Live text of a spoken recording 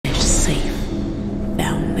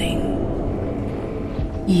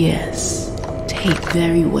Yes, take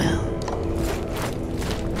very well.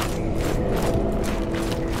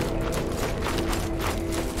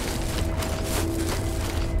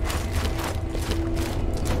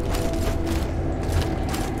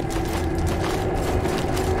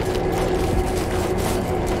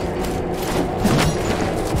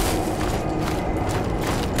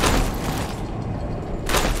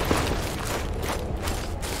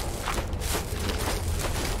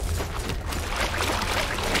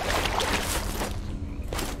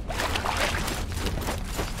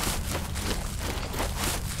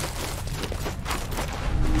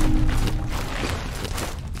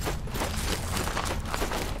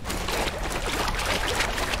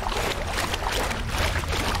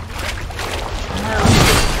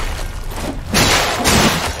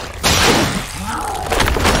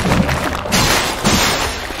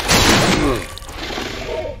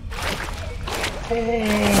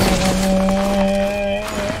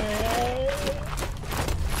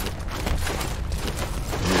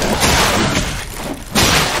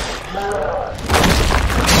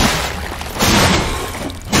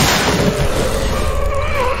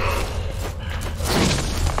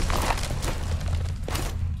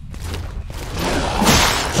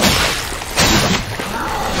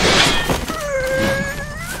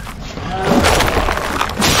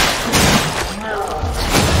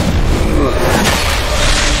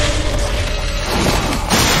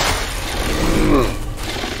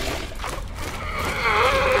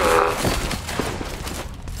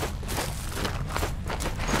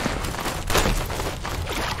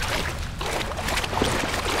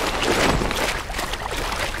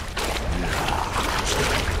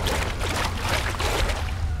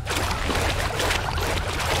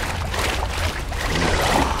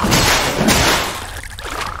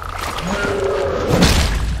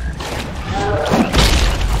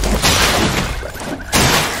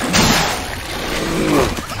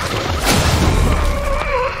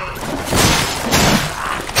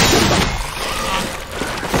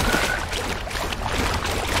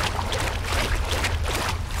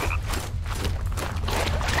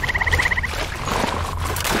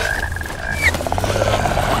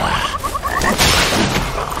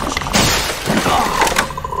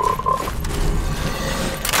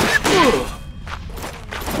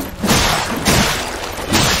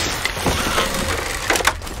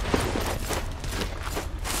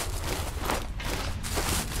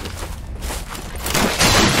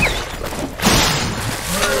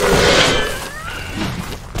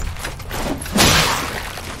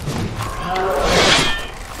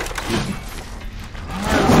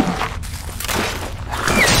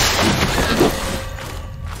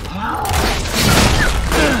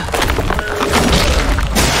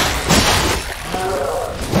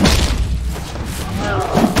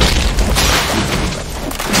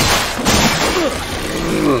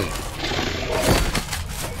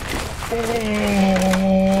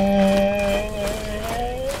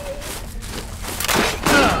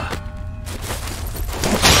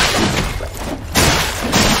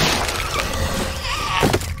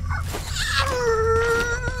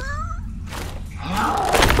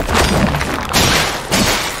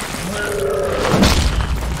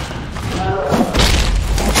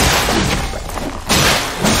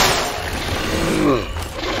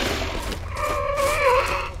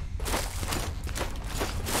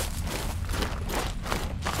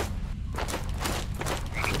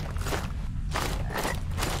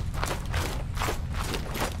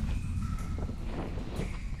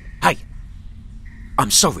 I'm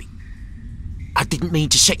sorry. I didn't mean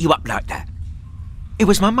to set you up like that. It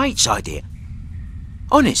was my mate's idea.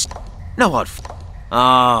 Honest. No,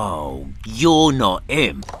 Oh, you're not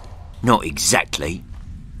him. Not exactly.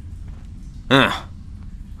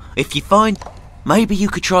 If you find, maybe you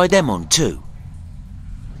could try them on too.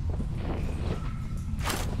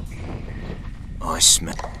 I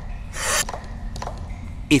smell.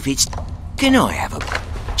 If it's... Can I have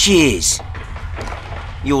a... Cheers.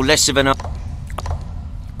 You're less of an...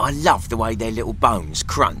 I love the way their little bones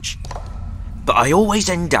crunch. But I always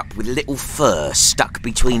end up with a little fur stuck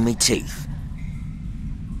between me teeth.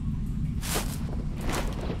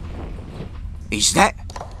 Is that...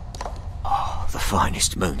 Oh, the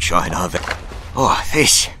finest moonshine I've ever... Oh,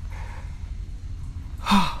 this...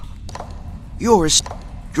 You're a...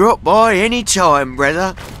 Drop by any time,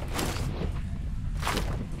 brother.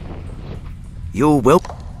 You're well...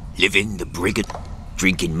 Living the brigand...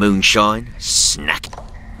 Drinking moonshine, snacking.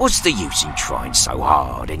 What's the use in trying so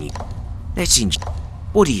hard, any... Let's enjoy...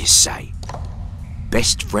 What do you say?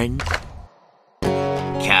 Best friend?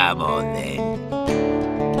 Come on,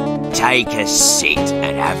 then. Take a sit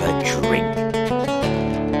and have a drink.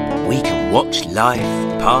 watch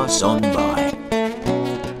life pass on by.